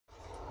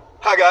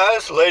Hi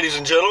guys, ladies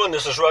and gentlemen,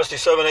 this is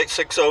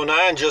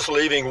Rusty78609 just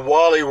leaving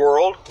Wally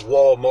World,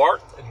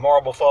 Walmart in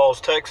Marble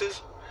Falls, Texas,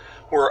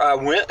 where I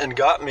went and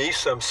got me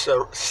some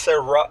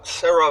CeraVe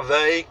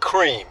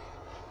cream.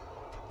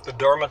 The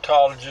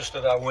dermatologist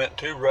that I went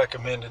to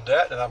recommended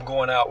that, and I'm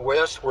going out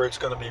west where it's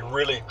going to be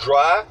really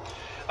dry.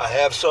 I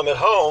have some at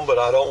home, but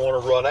I don't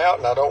want to run out,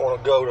 and I don't want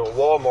to go to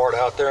Walmart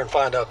out there and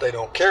find out they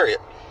don't carry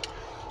it.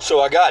 So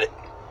I got it.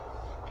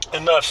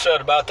 Enough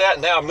said about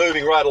that. Now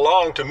moving right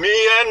along to me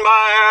and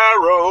my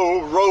arrow,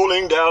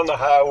 rolling down the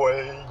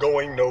highway,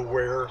 going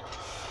nowhere.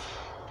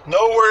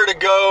 Nowhere to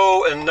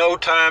go and no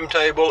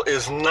timetable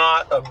is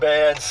not a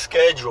bad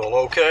schedule,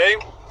 okay?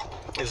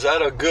 Is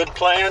that a good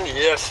plan?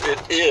 Yes, it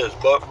is.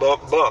 Bump,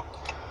 bump, bump.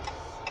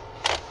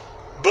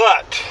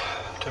 But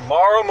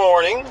tomorrow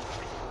morning,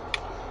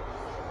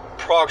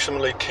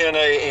 approximately 10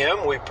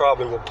 a.m., we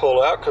probably will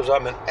pull out because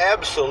I'm in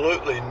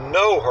absolutely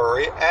no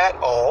hurry at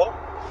all.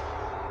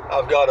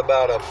 I've got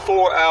about a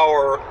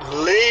 4-hour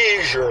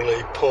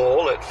leisurely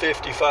pull at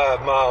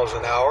 55 miles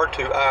an hour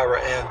to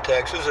Rv'Ing,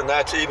 Texas, and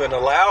that's even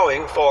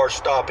allowing for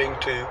stopping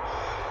to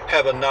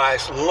have a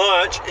nice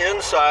lunch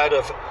inside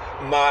of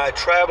my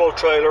travel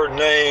trailer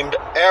named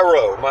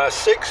Arrow, my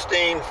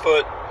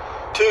 16-foot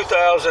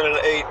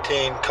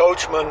 2018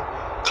 Coachman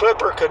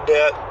Clipper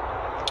Cadet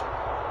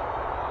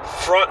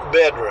front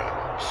bedroom.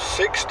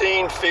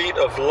 16 feet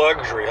of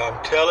luxury,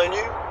 I'm telling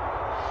you.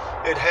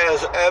 It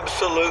has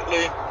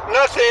absolutely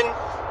nothing.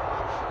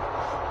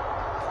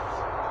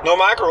 No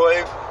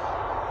microwave,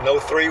 no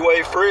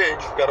three-way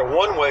fridge. Got a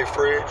one-way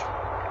fridge.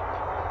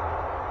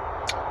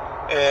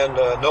 And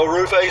no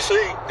roof AC,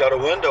 got a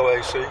window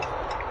AC.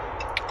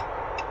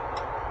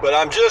 But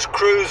I'm just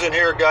cruising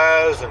here,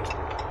 guys,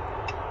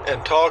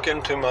 and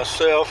talking to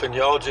myself, and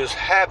y'all just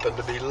happen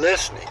to be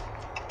listening.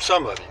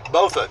 Some of you,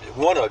 both of you,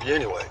 one of you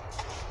anyway.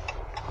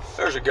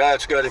 There's a guy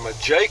that's got him a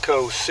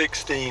Jayco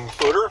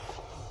 16-footer.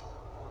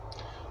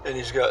 And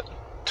he's got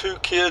 2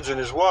 kids and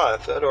his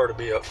wife. That ought to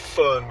be a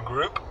fun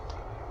group.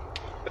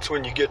 That's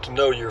when you get to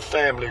know your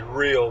family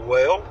real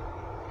well.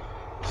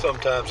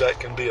 Sometimes that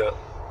can be a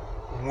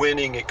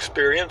winning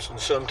experience, and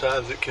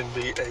sometimes it can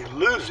be a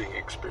losing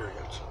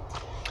experience.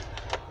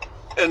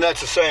 And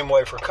that's the same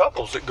way for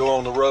couples that go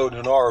on the road in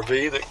an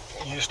RV that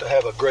used to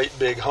have a great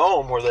big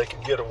home where they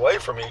could get away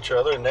from each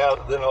other, and now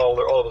then all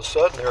of a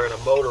sudden they're in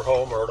a motor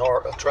home or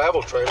a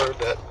travel trailer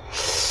that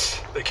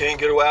they can't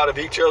get out of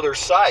each other's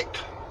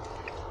sight.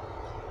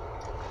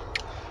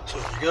 So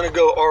if you're going to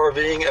go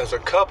RVing as a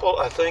couple,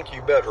 I think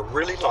you better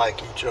really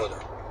like each other.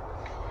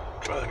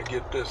 Trying to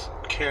get this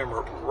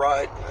camera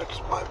right.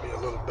 That might be a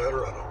little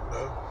better, I don't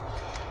know.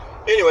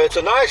 Anyway, it's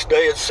a nice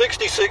day. It's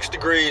 66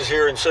 degrees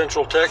here in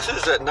Central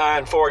Texas at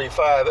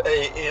 9:45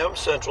 a.m.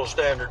 Central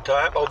Standard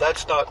Time. Oh,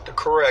 that's not the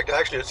correct.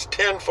 Actually, it's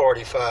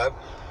 10:45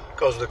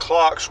 because the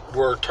clocks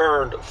were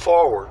turned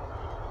forward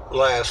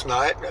last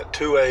night at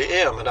 2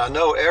 a.m. And I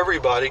know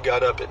everybody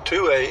got up at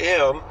 2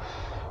 a.m.,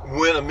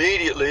 went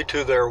immediately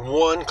to their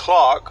 1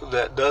 clock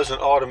that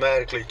doesn't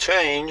automatically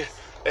change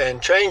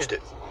and changed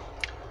it.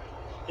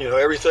 You know,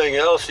 everything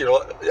else, you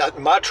know,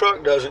 my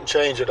truck doesn't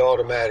change it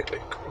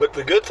automatically. But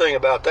the good thing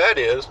about that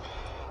is,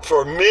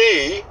 for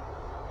me,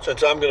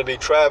 since I'm going to be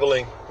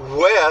traveling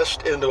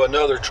west into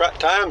another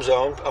time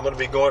zone, I'm going to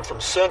be going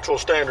from Central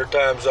Standard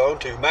Time Zone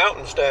to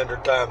Mountain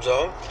Standard Time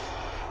Zone,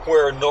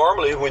 where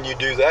normally when you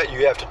do that,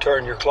 you have to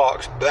turn your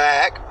clocks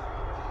back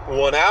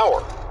 1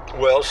 hour.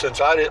 Well, since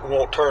I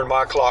won't turn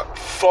my clock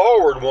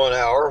forward 1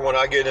 hour, when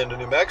I get into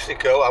New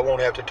Mexico, I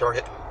won't have to turn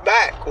it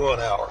back 1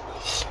 hour.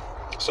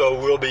 So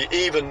we'll be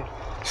even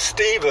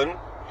Steven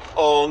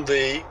on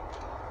the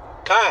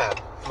time.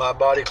 My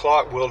body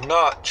clock will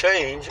not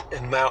change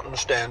in Mountain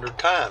Standard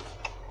Time.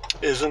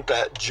 Isn't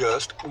that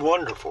just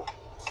wonderful?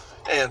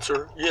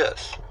 Answer,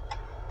 yes.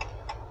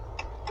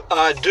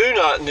 I do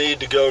not need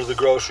to go to the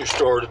grocery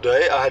store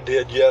today. I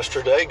did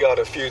yesterday, got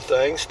a few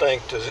things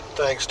thanks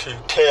to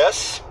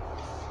Tess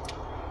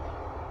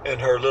and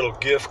her little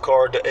gift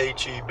card to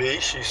HEB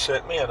she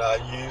sent me, and I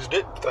used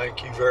it.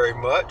 Thank you very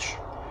much.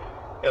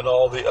 And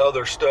all the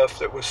other stuff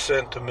that was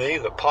sent to me,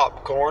 the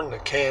popcorn, the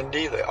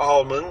candy, the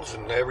almonds,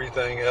 and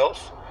everything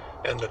else,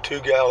 and the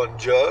 2-gallon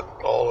jug,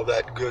 all of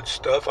that good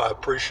stuff I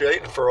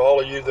appreciate. And for all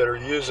of you that are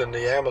using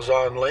the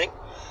Amazon link,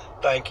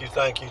 thank you,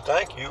 thank you,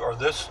 thank you. Or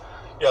this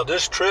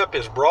trip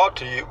is brought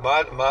to you,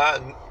 my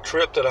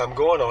trip that I'm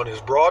going on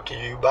is brought to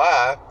you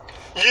by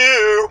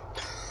you.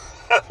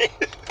 I mean,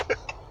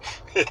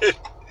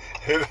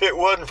 if it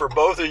wasn't for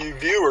both of you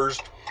viewers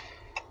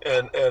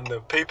and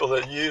the people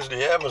that use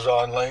the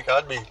Amazon link,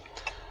 I'd be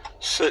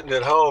sitting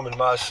at home in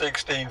my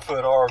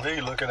 16-foot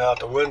RV looking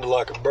out the window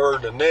like a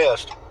bird in a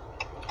nest.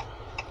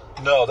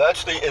 No,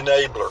 that's the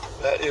enabler.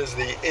 That is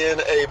the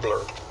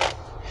enabler.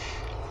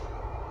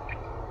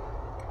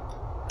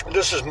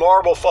 This is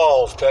Marble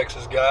Falls,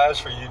 Texas, guys,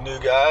 for you new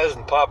guys,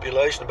 and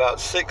population about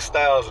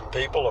 6,000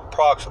 people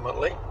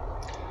approximately.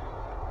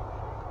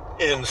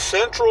 In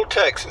Central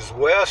Texas,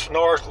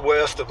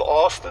 northwest of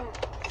Austin.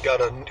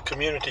 Got a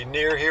community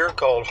near here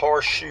called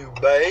Horseshoe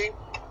Bay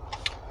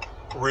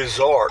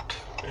Resort.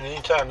 And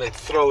anytime they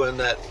throw in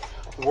that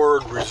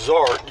word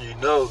resort, you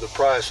know the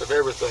price of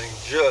everything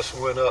just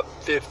went up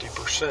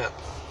 50%.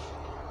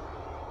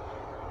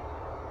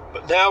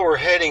 But now we're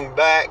heading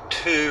back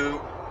to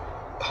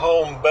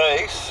home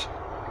base,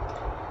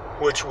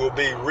 which will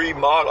be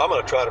remodeled. I'm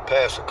going to try to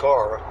pass a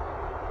car.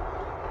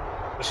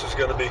 This is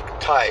going to be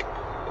tight.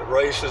 The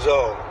race is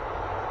on.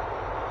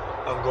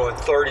 I'm going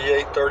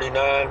 38,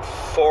 39,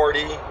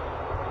 40,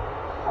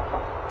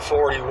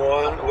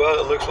 41. Well,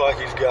 it looks like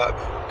he's got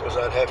me, because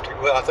I'd have to,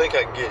 well, I think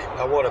I can get him.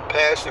 I want to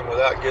pass him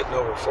without getting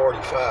over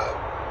 45.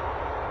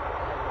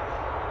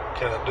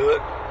 Can I do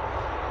it?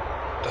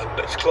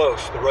 It's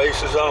close. The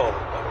race is on.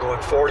 I'm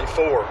going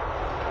 44.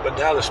 But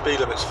now the speed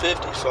limit's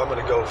 50, so I'm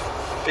going to go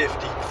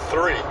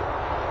 53.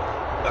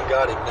 I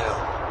got him now.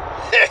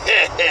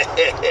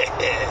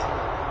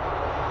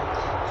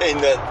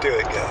 Ain't nothing to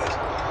it, guys.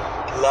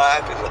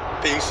 Life is a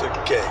piece of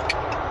cake.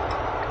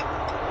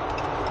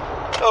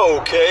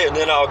 Okay, and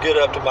then I'll get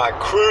up to my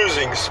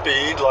cruising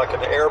speed, like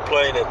an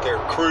airplane at their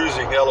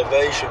cruising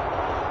elevation.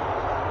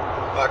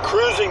 My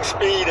cruising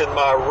speed in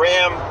my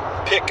Ram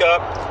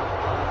pickup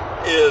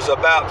is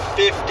about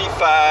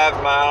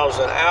 55 miles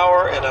an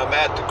hour, and I'm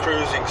at the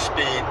cruising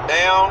speed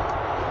now.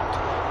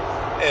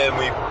 And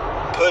we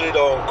put it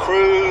on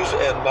cruise,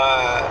 and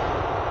my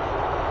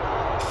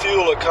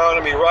fuel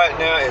economy right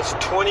now is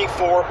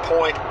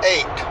 24.8.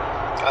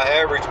 I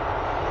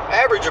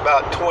average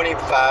about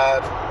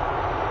 25.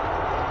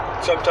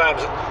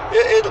 Sometimes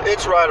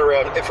it's right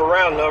around, if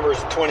around numbers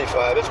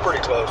 25, it's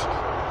pretty close.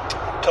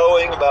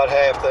 Towing about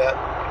half that.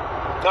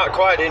 Not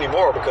quite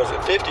anymore, because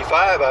at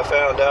 55 I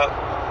found out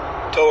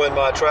towing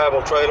my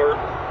travel trailer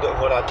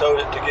when I towed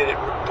it to get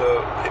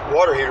the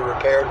water heater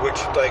repaired, which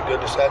thank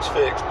goodness that's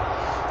fixed.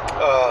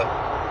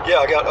 Yeah,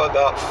 I got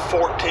about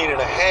 14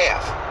 and a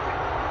half.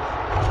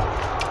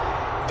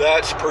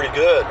 That's pretty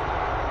good.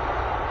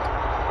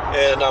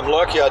 And I'm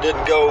lucky I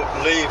didn't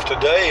leave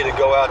today to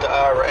go out to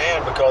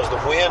Rv'Ing, because the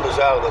wind is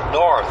out of the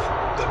north,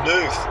 the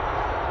north,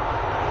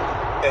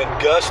 and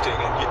gusting,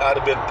 and I'd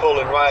have been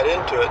pulling right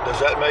into it. Does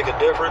that make a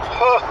difference?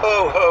 Ho,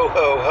 ho, ho,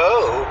 ho,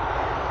 ho.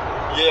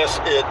 Yes,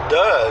 it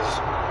does.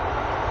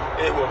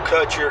 It will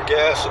cut your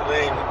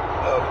gasoline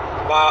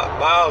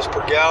miles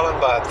per gallon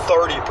by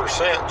 30%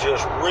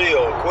 just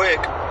real quick.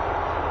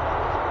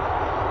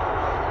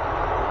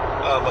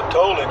 I'm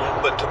telling you,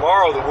 but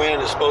tomorrow the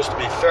wind is supposed to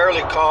be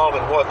fairly calm,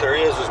 and what there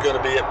is going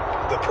to be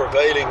the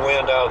prevailing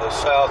wind out of the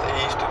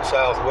southeast and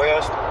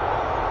southwest,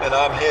 and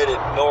I'm headed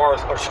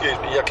north, or excuse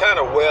me, yeah, kind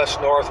of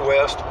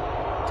west-northwest,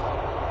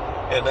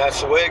 and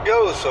that's the way it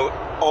goes. So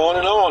on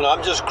and on.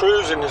 I'm just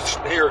cruising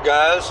here,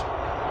 guys.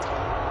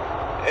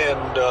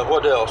 And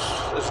what else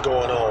is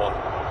going on?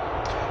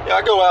 Yeah,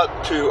 I go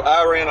out to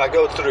Rv'Ing. I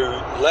go through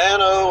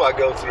Llano. I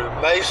go through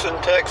Mason,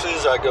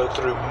 Texas. I go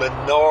through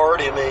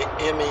Menard,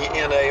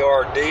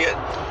 M-E-N-A-R-D.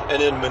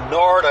 And in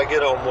Menard, I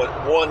get on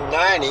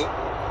 190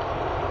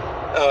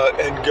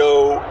 and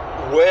go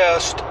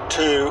west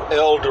to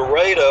El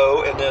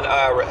Dorado, and then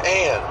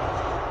Rv'Ing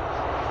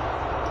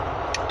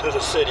to the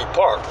city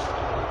park.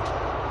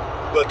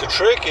 But the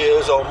trick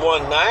is, on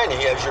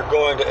 190, as you're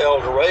going to El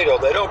Dorado,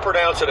 they don't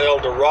pronounce it El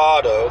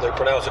Dorado, they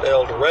pronounce it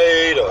El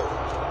Dorado.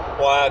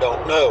 Why, I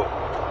don't know.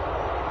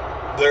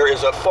 There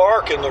is a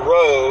fork in the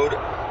road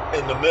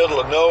in the middle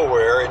of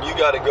nowhere, and you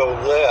got to go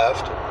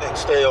left and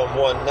stay on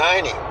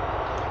 190.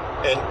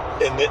 And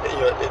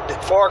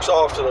it forks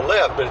off to the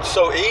left, but it's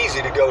so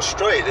easy to go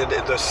straight.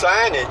 The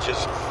signage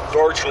is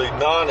virtually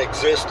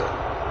non-existent.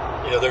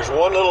 You know, there's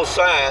one little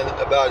sign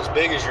about as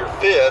big as your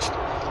fist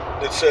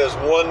that says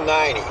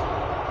 190.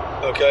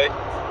 Okay,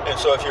 and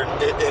so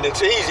and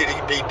it's easy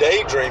to be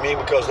daydreaming,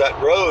 because that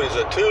road is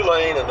a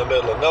 2-lane in the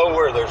middle of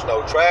nowhere. There's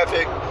no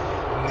traffic,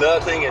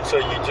 nothing, and so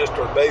you just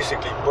are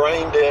basically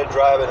brain dead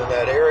driving in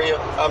that area.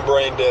 I'm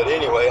brain dead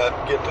anyway. I'll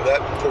get to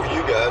that before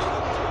you guys.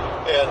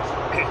 And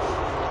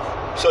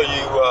so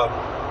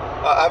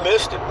I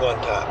missed it one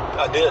time.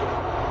 I did.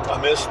 I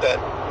missed that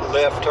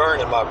left turn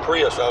in my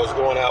Prius. I was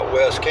going out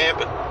west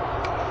camping.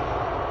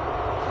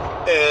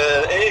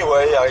 And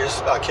anyway,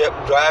 I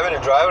kept driving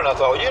and driving. I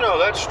thought,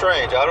 that's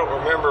strange. I don't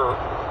remember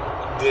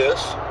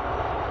this.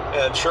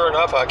 And sure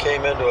enough, I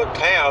came into a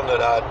town that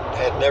I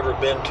had never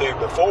been to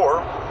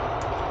before.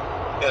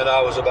 And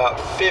I was about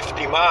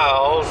 50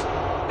 miles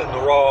in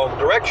the wrong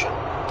direction.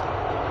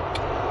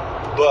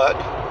 But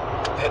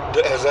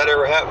has that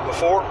ever happened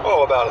before?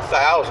 Oh, about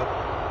 1,000.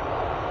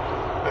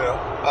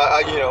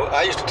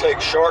 I used to take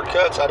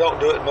shortcuts. I don't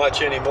do it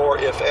much anymore,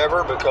 if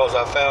ever, because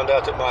I found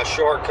out that my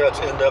shortcuts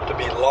end up to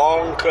be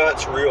long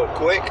cuts real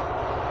quick,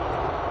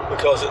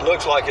 because it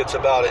looks like it's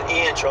about an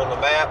inch on the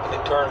map, and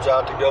it turns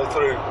out to go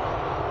through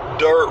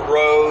dirt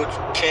roads,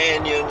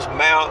 canyons,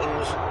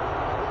 mountains.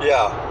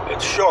 Yeah,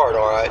 it's short,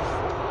 all right.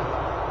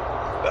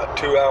 About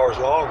 2 hours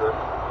longer.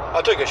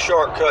 I took a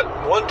shortcut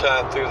one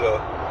time through the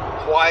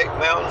White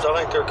Mountains, I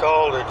think they're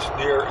called. It's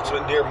near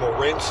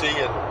Morenci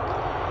and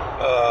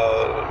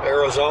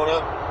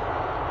Arizona,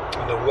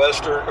 in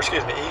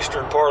the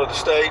eastern part of the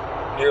state,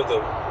 near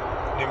the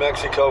New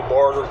Mexico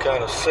border,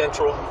 kind of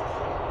central.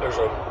 There's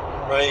a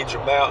range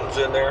of mountains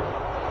in there.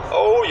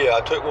 Oh yeah,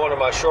 I took one of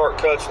my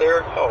shortcuts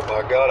there. Oh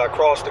my God, I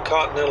crossed the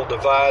Continental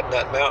Divide in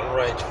that mountain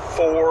range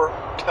 4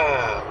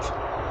 times.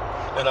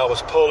 And I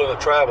was pulling a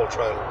travel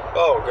trailer.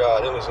 Oh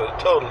God, it was a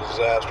total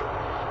disaster.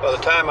 By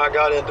the time I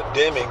got into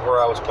Deming, where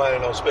I was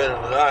planning on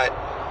spending the night,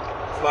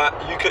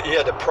 you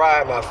had to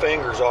pry my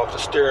fingers off the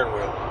steering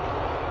wheel.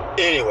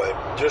 Anyway,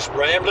 just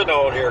rambling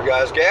on here,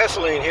 guys.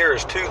 Gasoline here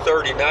is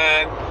 $2.39,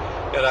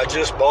 and I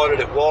just bought it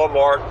at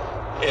Walmart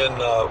in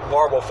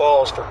Marble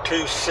Falls for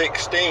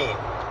 $2.16.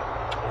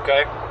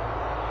 Okay,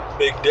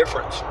 big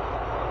difference.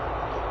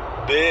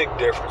 Big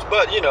difference.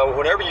 But you know,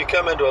 whenever you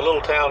come into a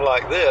little town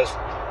like this,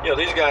 you know,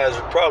 these guys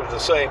are probably the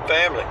same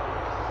family.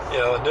 You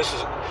know, and this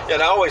is,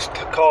 and I always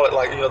call it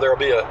like, you know, there'll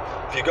be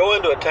if you go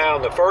into a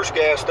town, the first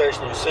gas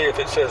station you see, if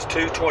it says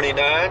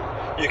 229,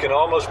 you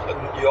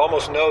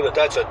almost know that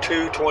that's a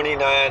 229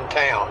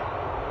 town.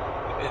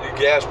 The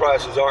gas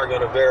prices aren't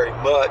going to vary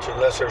much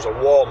unless there's a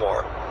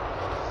Walmart.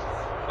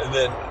 And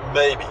then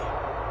maybe.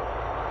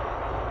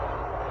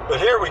 But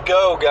here we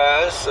go,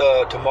 guys.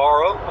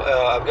 Tomorrow,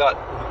 I've got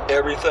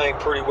everything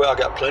pretty well. I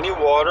got plenty of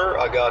water.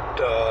 I got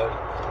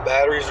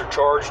batteries are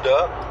charged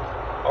up,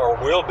 or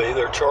will be.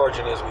 They're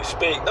charging as we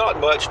speak. Not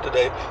much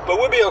today, but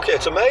we'll be okay.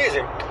 It's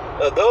amazing.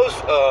 Those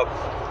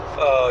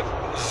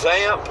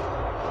Zamp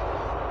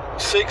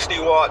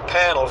 60-watt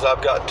panels,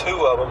 I've got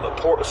 2 of them,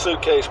 a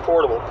suitcase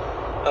portable,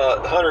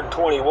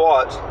 120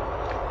 watts.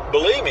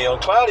 Believe me, on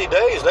cloudy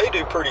days, they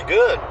do pretty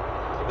good.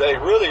 They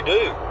really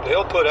do.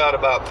 They'll put out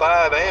about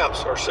 5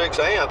 amps or 6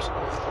 amps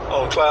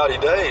on cloudy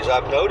days.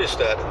 I've noticed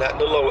that. And that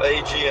little old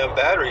AGM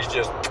battery's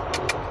just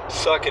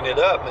sucking it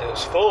up, and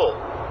it's full.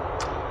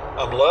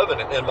 I'm loving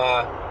it. And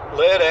my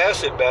lead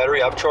acid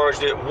battery, I've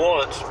charged it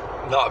once,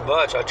 not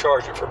much. I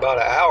charged it for about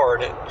an hour,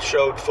 and it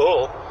showed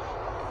full.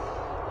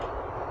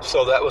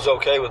 So that was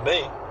okay with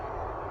me.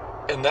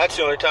 And that's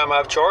the only time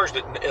I've charged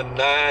it in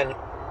 9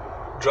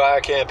 dry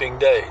camping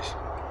days.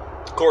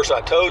 Of course, I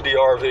towed the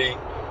RV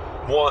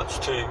once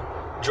to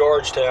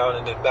Georgetown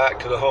and then back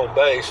to the home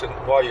base, and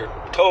while you're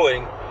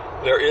towing,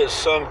 there is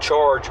some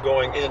charge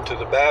going into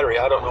the battery.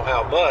 I don't know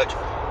how much,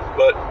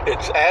 but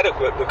it's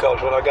adequate,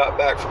 because when I got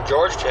back from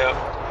Georgetown,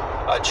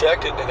 I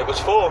checked it and it was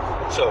full.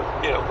 So,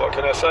 you know, what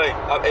can I say?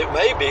 It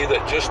may be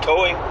that just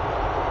towing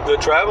the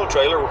travel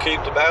trailer will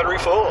keep the battery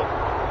full.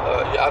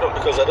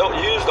 Because I don't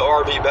use the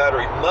RV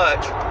battery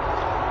much.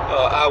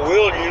 I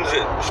will use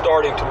it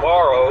starting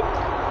tomorrow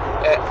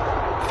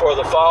for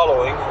the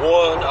following.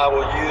 One, I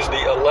will use the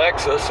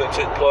Alexa, since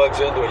it plugs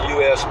into a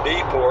USB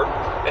port,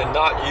 and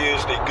not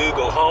use the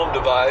Google Home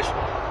device,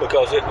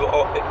 because it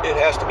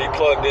has to be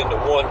plugged into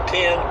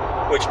 110,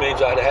 which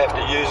means I'd have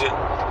to use it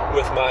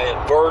with my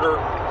inverter.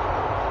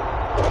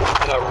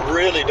 And I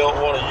really don't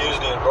want to use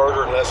the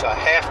inverter unless I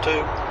have to,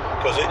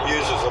 because it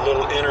uses a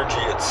little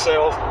energy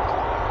itself.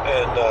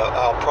 And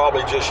I'll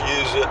probably just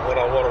use it when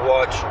I want to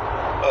watch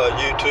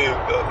YouTube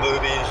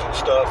movies and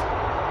stuff,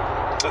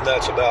 and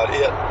that's about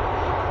it.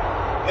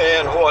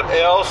 And what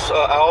else?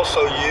 I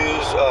also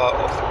use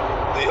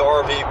the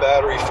RV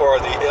battery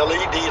for the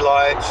LED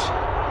lights,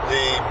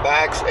 the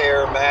Max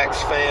Air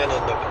Max fan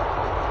in the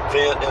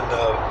vent in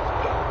the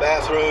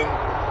bathroom.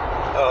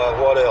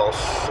 What else?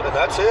 And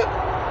that's it.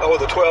 Oh,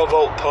 the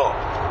 12-volt pump.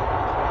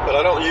 But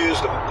I don't use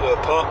the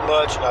pump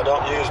much, and I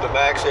don't use the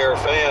Max Air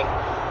fan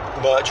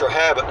much, or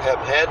haven't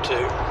had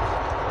to.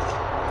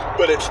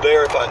 But it's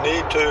there if I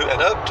need to.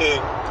 And up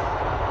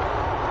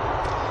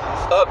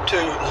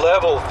to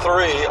level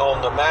 3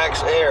 on the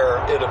Max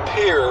Air, it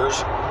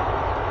appears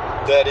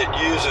that it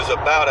uses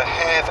about a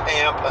 ½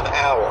 amp an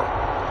hour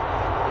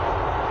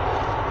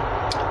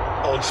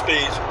on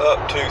speeds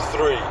up to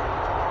 3.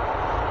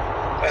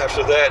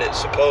 After that, it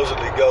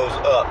supposedly goes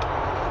up.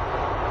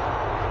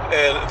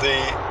 And the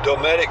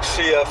Dometic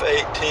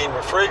CF18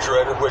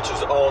 refrigerator, which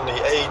is on the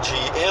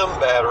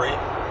AGM battery,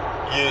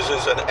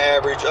 uses an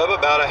average of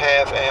about a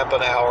 ½ amp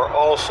an hour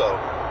also.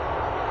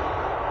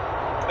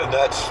 And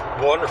that's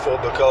wonderful,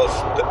 because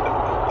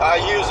I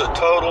use a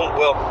total,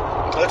 well,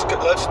 let's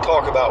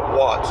talk about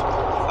watts.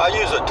 I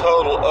use a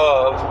total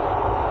of,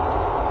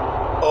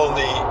 on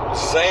the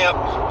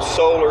Zamp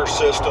solar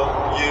system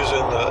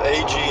using the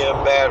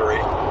AGM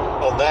battery,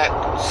 on that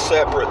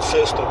separate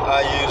system,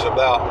 I use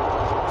about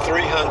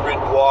 300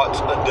 watts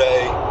a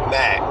day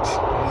max.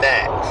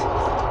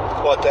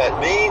 What that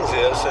means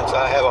is, since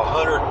I have a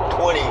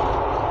 120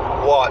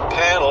 watt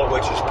panel,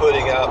 which is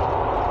putting out,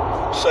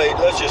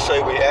 let's just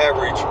say we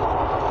average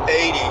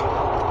 80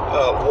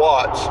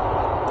 watts,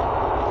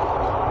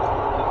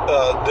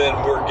 then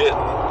we're getting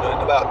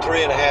about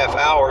 3.5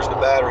 hours the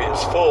battery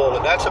is full,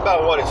 and that's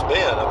about what it's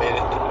been. I mean,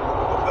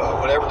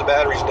 whenever the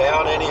battery's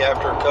down any,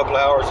 after a couple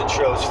hours it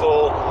shows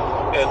full,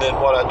 and then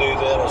what I do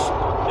then is,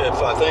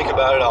 if I think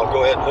about it, I'll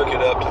go ahead and hook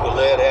it up to the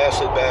lead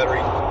acid battery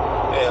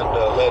and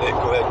let it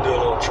go ahead and do a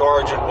little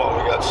charging while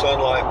we got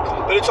sunlight.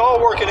 But it's all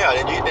working out,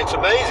 and it's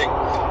amazing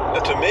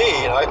to me.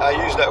 And I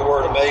use that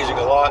word amazing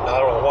a lot, and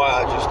I don't know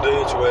why, I just do.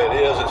 It's the way it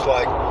is. It's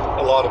like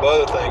a lot of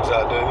other things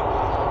I do.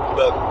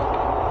 But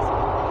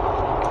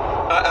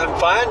I'm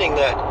finding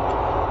that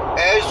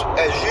as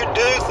you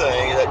do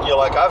things that,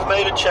 like I've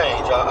made a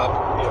change.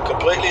 I'm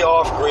completely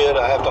off grid.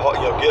 I have to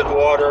get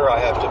water. I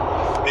have to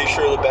be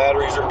sure the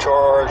batteries are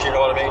charged. You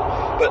know what I mean?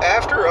 But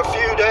after a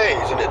few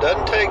days, and it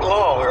doesn't take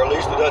long, or at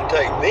least it doesn't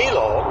take me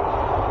long,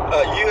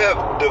 you have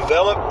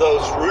developed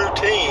those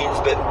routines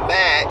that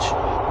match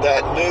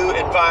that new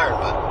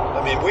environment.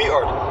 I mean, we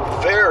are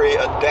very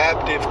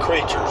adaptive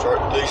creatures, or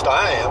at least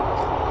I am.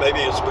 Maybe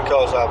it's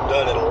because I've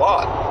done it a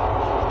lot,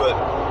 but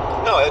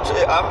no, it's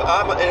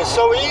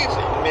so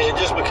easy. I mean, it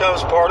just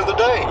becomes part of the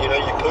day.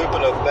 You poop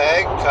in a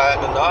bag, tie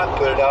it in a knot,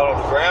 put it out on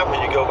the ground. When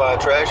you go by a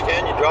trash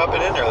can, you drop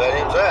it in there. That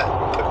ends that.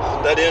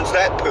 That ends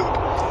that poop.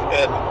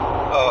 And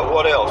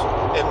what else?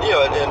 And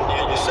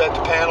you set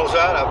the panels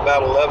out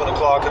about 11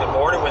 o'clock in the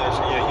morning when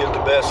you get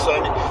the best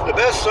sun. The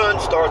best sun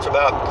starts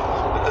about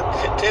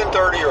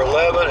 10:30 or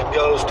 11 and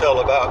goes till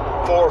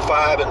about 4 or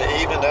 5 in the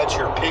evening. That's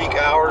your peak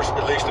hours,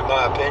 at least in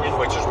my opinion,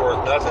 which is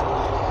worth nothing.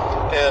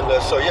 And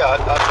so yeah,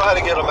 I try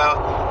to get them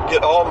out,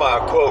 get all my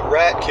quote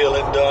rat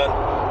killing done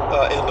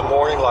in the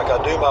morning, like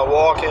I do my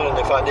walking, and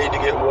if I need to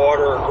get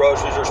water or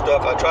groceries or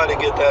stuff, I try to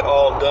get that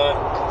all done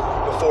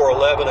before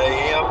 11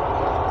 a.m.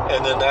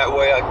 And then that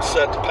way I can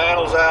set the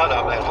panels out.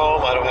 I'm at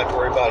home. I don't have to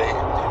worry about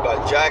anybody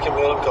jacking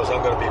with them because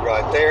I'm going to be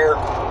right there.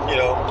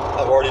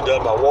 I've already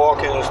done my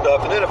walking and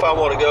stuff. And then if I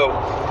want to go,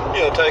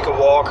 take a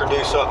walk or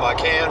do something, I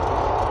can.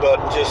 But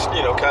just,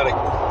 kind of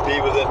be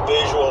within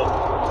visual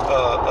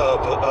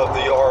of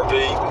the RV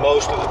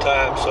most of the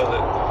time so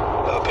that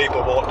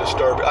people won't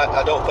disturb it.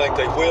 I don't think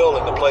they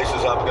will in the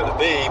places I'm going to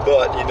be,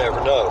 but you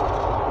never know.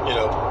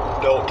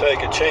 Don't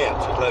take a chance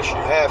unless you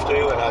have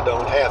to, and I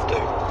don't have to.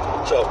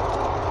 So,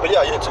 but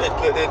yeah,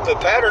 the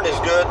pattern is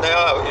good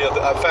now.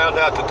 I found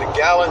out that the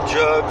gallon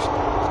jugs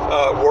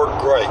work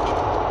great.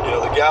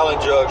 The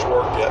gallon jugs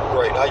work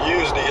great. I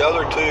use the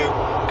other two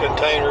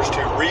containers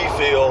to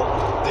refill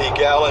the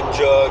gallon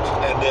jugs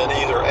and then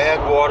either add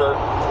water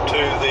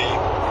to the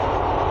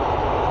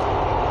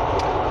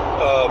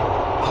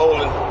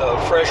holding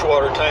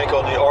freshwater tank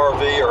on the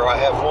RV, or I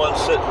have one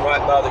sitting right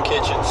by the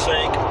kitchen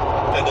sink,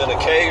 and then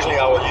occasionally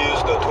I will use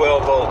the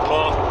 12-volt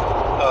pump.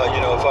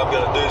 If I'm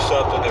going to do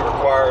something that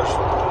requires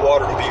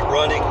water to be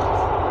running,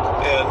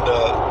 and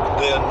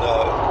then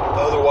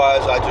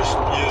otherwise I just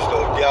use the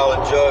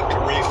gallon jug to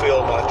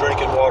refill my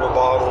drinking water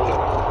bottle and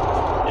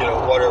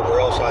whatever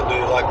else I do,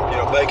 like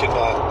making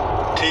my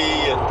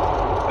tea and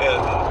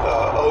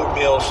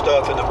oatmeal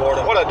stuff in the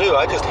morning. What I do,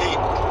 I just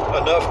heat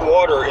enough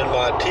water in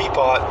my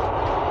teapot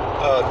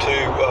to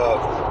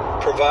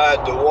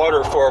provide the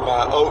water for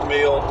my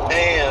oatmeal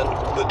and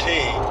the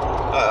tea.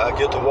 I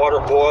get the water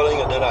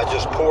boiling, and then I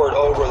just pour it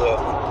over the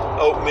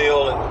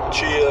oatmeal and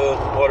chia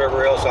and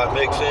whatever else I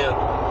mix in,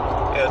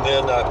 and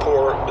then I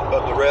pour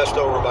the rest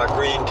over my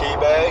green tea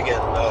bag,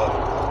 and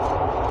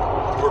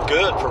we're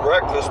good for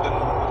breakfast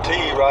and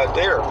tea right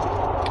there.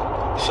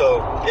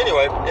 So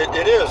anyway,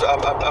 it is.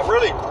 I'm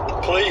really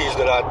pleased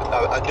that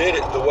I did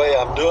it the way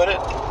I'm doing it,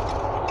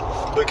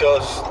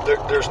 because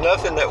there's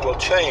nothing that will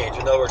change.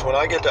 In other words, when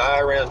I get to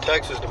Iran,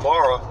 Texas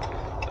tomorrow,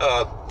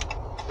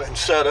 and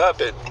set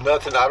up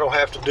nothing, I don't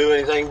have to do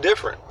anything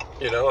different.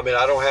 I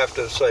don't have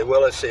to say,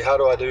 well, let's see, how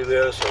do I do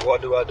this, or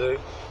what do I do?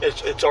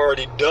 It's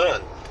already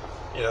done.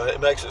 It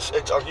makes it's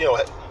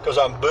because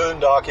I'm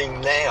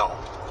boondocking now.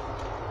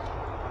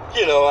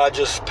 I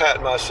just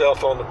pat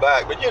myself on the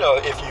back. But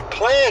if you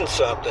plan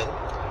something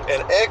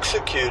and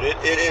execute it,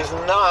 it is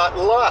not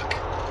luck.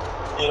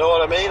 You know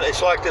what I mean?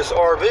 It's like this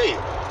RV.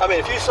 I mean,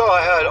 if you saw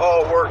how it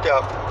all worked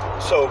out,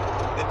 so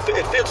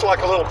it fits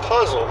like a little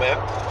puzzle, man.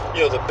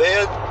 The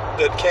bed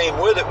that came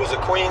with it was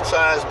a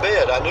queen-size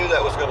bed. I knew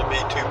that was going to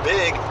be too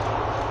big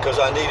because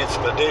I needed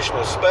some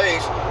additional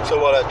space. So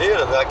what I did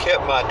is I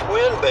kept my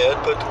twin bed,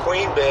 put the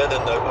queen bed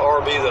in the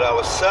RV that I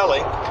was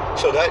selling.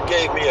 So that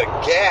gave me a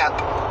gap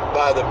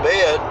by the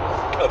bed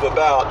of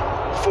about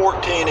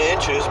 14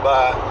 inches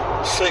by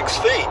 6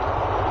 feet.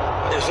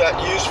 Is that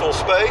useful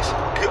space?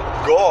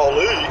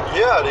 Golly,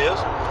 yeah, it is.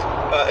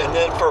 And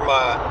then for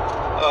my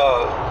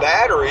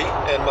battery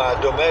and my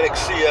Dometic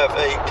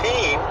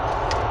CF18,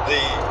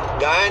 the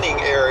dining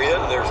area,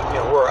 there's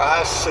where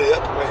I sit,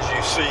 as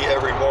you see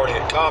every morning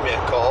at comment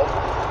call,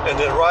 and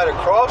then right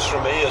across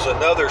from me is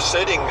another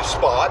sitting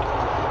spot,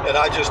 and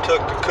I just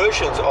took the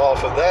cushions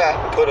off of that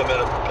and put them in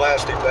a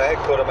plastic bag,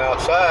 put them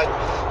outside,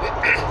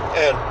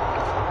 and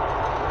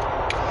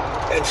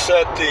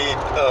set the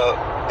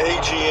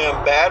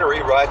AGM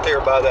battery right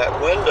there by that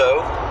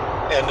window,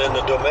 and then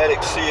the Dometic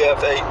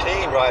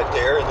CF18 right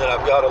there, and then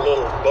I've got a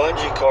little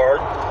bungee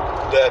cord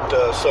that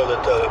so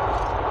that the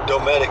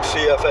Dometic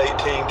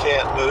CF18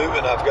 can't move,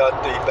 and I've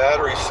got the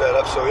battery set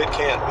up so it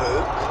can't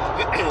move.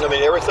 I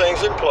mean,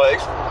 everything's in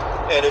place,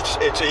 and it's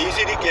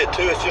easy to get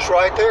to. It's just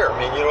right there. I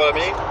mean, you know what I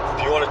mean?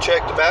 If you want to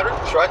check the battery,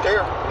 it's right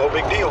there. No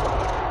big deal.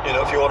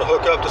 If you want to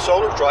hook up the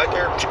solar, it's right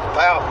there.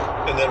 Pow!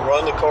 And then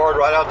run the cord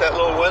right out that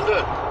little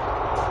window.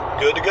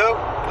 Good to go.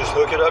 Just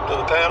hook it up to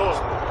the panels.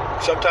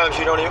 Sometimes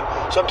I don't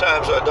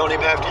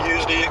even have to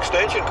use the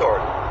extension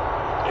cord.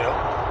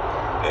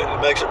 It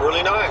makes it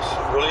really nice,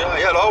 really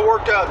nice. Yeah, it all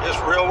worked out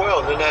just real well.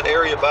 And then that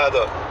area by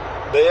the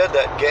bed,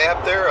 that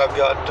gap there. I've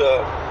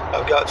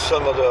got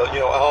some of the,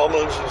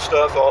 almonds and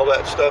stuff, all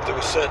that stuff that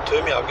was sent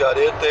to me. I've got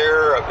it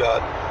there. I've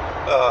got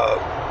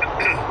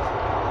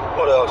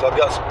what else? I've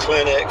got some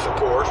Kleenex, of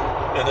course,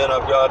 and then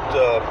I've got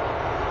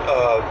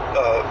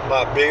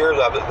my beer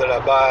that I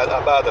buy.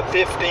 I buy the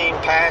 15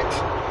 packs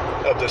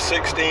of the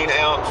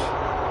 16-ounce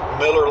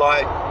Miller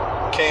Lite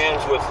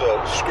cans with the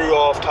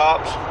screw-off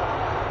tops.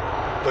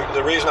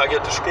 The reason I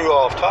get the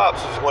screw-off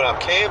tops is when I'm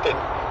camping,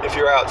 if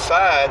you're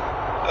outside,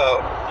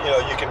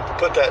 you can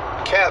put that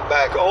cap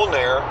back on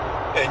there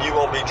and you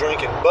won't be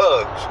drinking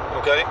bugs,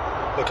 okay?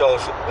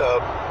 Because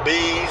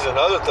bees and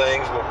other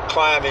things will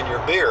climb in your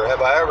beer.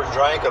 Have I ever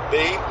drank a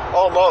bee?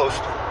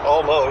 Almost.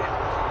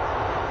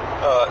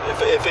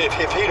 If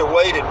he'd have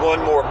waited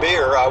one more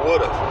beer, I would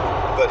have.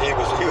 But he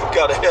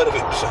got ahead of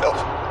himself.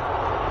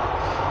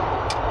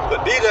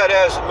 But be that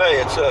as it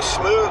may, it's a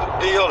smooth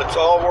deal. It's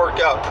all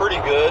worked out pretty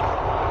good.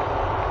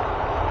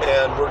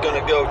 And we're going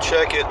to go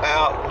check it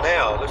out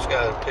now. This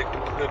guy picked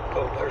a good,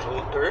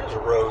 there is a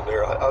road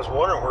there. I was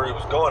wondering where he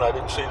was going. I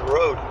didn't see the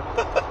road.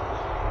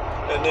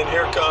 And then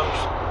here comes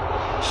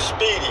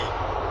Speedy.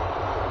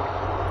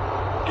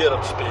 Get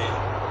him, Speedy.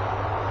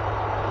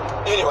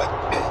 Anyway,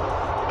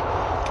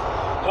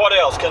 what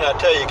else can I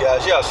tell you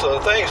guys? Yeah, so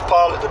the thing's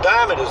polished. The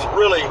diamond is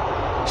really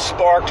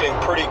sparkling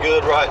pretty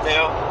good right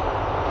now.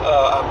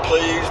 I'm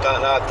pleased,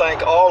 and I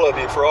thank all of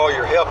you for all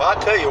your help. I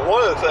tell you, one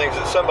of the things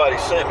that somebody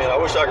sent me, and I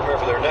wish I could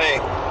remember their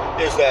name,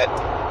 is that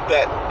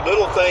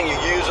little thing you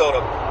use on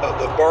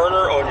the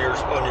burner on your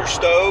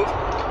stove,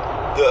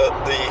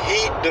 the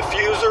heat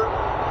diffuser.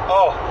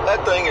 Oh,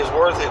 that thing is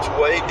worth its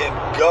weight in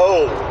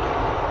gold.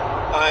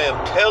 I am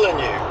telling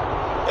you.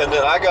 And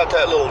then I got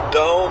that little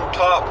dome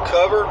top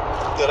cover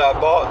that I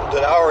bought,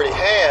 that I already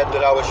had,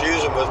 that I was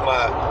using with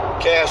my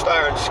cast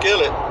iron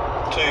skillet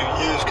to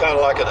use kind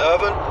of like an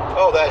oven.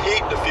 Oh, that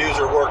heat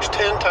diffuser works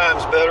 10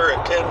 times better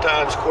and 10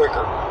 times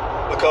quicker,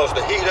 because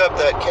to heat up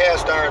that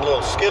cast iron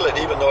little skillet,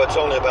 even though it's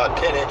only about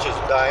 10 inches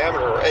in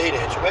diameter or 8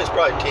 inches, it's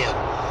probably 10.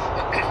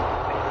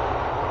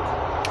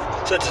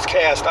 Since it's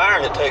cast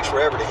iron, it takes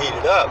forever to heat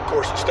it up. Of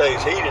course, it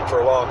stays heated for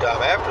a long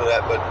time after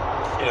that, but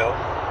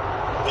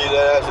be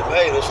that as it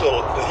may, the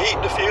heat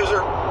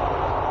diffuser,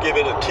 give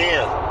it a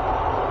 10.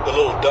 The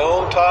little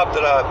dome top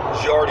that I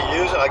was already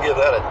using, I give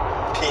that a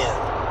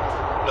 10.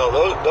 No,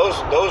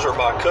 those are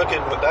my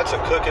cooking. That's a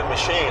cooking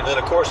machine. And then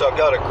of course I've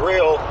got a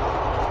grill,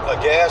 a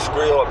gas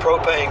grill, a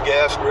propane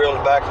gas grill in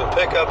the back of the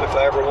pickup if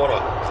I ever want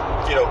to,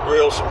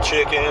 grill some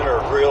chicken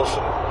or grill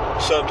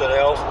something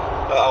else.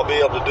 I'll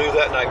be able to do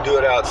that, and I can do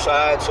it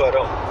outside, so I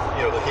don't,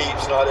 the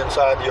heat's not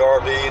inside the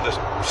RV, the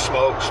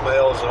smoke,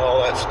 smells, and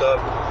all that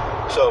stuff.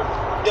 So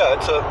yeah,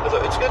 it's a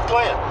good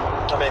plan.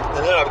 I mean,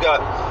 and then I've got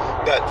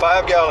that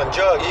 5-gallon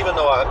jug. Even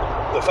though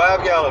the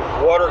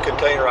 5-gallon water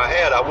container I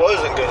had, I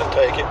wasn't going to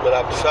take it, but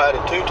I've decided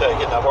to take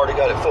it, and I've already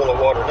got it full of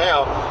water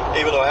now,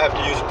 even though I have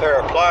to use a pair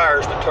of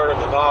pliers to turn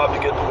the knob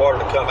to get the water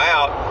to come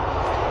out.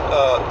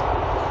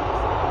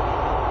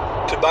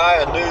 To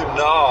buy a new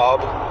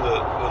knob,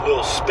 the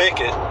little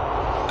spigot,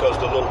 because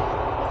the little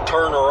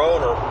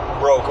turner-owner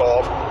broke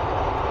off,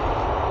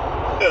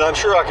 and I'm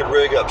sure I could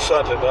rig up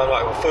something, but I'm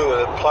not going to fool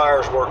with it.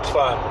 Pliers works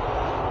fine.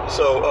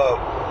 So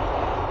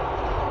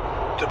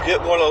to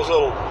get one of those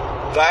little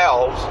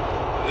valves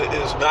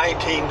is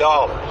 $19.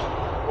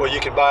 Well, you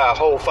can buy a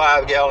whole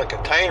 5-gallon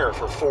container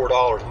for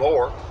 $4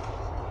 more.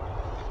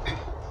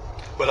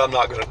 But I'm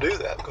not going to do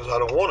that because I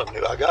don't want them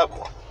to. I got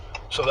one.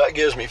 So that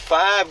gives me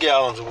 5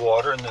 gallons of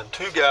water, and then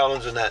 2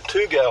 gallons in that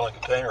 2-gallon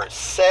container is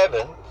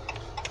 7.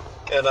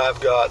 And I've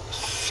got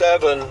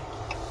 7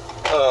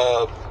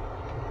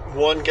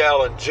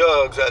 1-gallon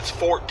jugs. That's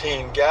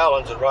 14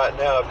 gallons. And right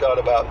now I've got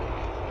about,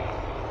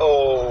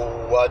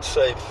 I'd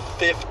say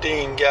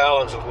 15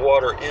 gallons of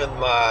water in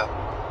my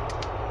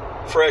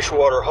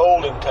freshwater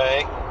holding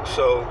tank.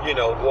 So,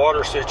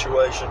 water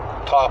situation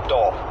topped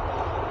off.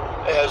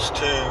 As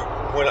to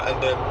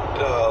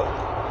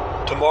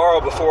tomorrow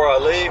before I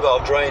leave,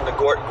 I'll drain the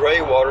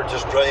gray water,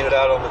 just drain it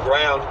out on the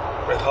ground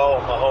at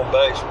home, my home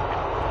base.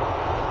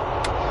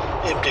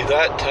 Empty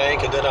that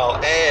tank, and then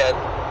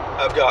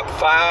I've got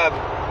 5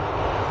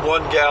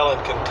 1-gallon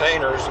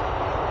containers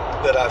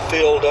that I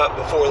filled up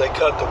before they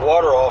cut the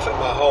water off at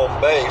my home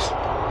base.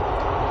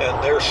 And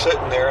they're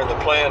sitting there, and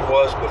the plan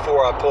was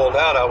before I pulled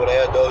out, I would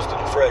add those to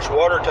the fresh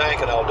water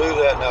tank, and I'll do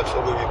that, and that's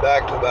what we'll be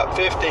back to about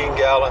 15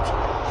 gallons,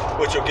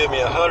 which will give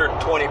me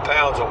 120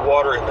 pounds of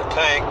water in the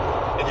tank.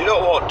 And you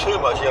don't want too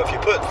much. If you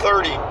put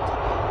 30,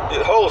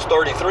 it holds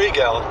 33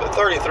 gallons, but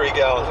 33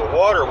 gallons of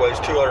water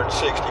weighs 260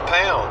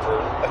 pounds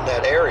in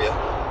that area.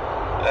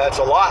 That's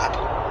a lot,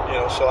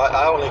 so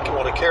I only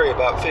want to carry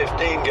about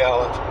 15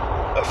 gallons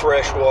of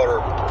fresh water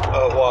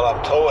while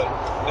I'm towing,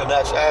 and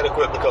that's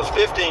adequate because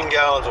 15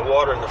 gallons of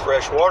water in the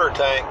fresh water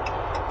tank,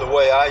 the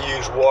way I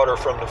use water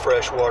from the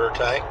fresh water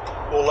tank,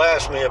 will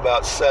last me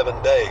about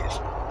 7 days.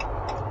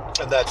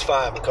 And that's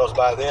fine because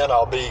by then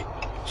I'll be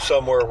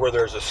somewhere where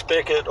there's a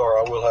spigot, or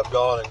I will have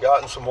gone and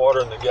gotten some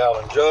water in the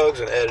gallon jugs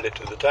and added it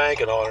to the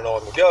tank, and on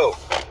we go.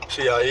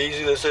 See how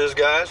easy this is,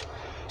 guys?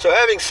 So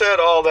having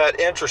said all that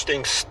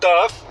interesting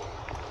stuff,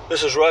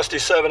 this is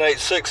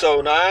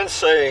Rusty78609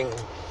 saying,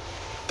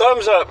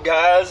 thumbs up,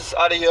 guys.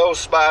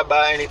 Adios,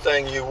 bye-bye,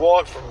 anything you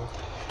want.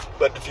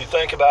 But if you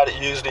think about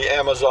it, use the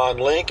Amazon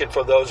link. And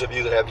for those of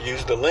you that have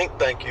used the link,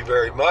 thank you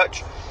very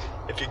much.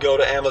 If you go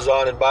to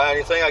Amazon and buy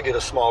anything, I get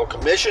a small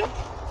commission.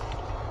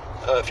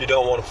 If you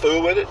don't want to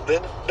fool with it,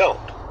 then don't.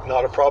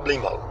 Not a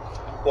problemo.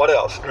 What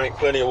else? Drink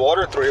plenty of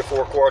water. 3 or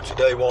 4 quarts a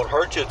day won't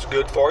hurt you. It's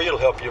good for you. It'll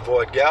help you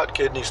avoid gout,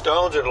 kidney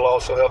stones. It'll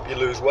also help you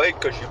lose weight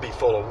because you'll be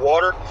full of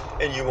water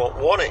and you won't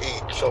want to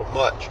eat so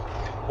much.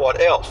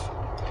 What else?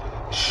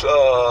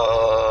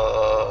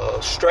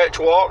 Stretch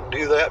walk.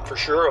 Do that for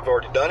sure. I've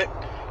already done it.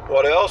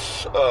 What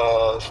else?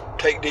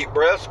 Take deep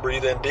breaths.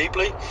 Breathe in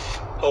deeply.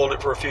 Hold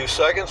it for a few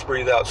seconds.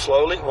 Breathe out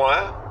slowly.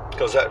 Why?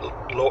 Because that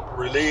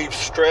relieves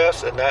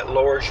stress and that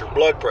lowers your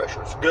blood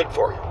pressure. It's good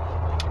for you.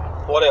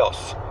 What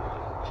else?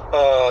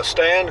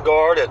 Stand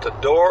guard at the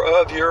door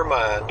of your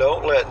mind.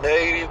 Don't let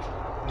negative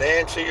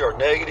Nancy or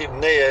negative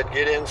Ned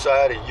get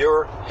inside of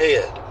your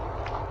head.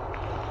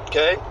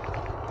 Okay?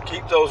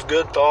 Keep those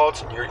good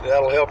thoughts, and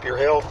that'll help your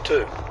health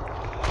too.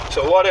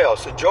 So what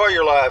else? Enjoy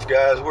your life,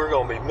 guys. We're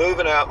going to be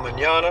moving out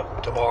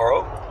mañana,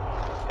 tomorrow,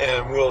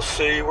 and we'll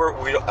see where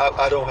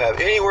I don't have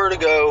anywhere to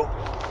go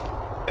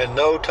and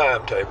no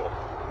timetable.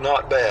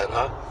 Not bad,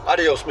 huh?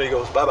 Adios,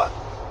 amigos. Bye-bye.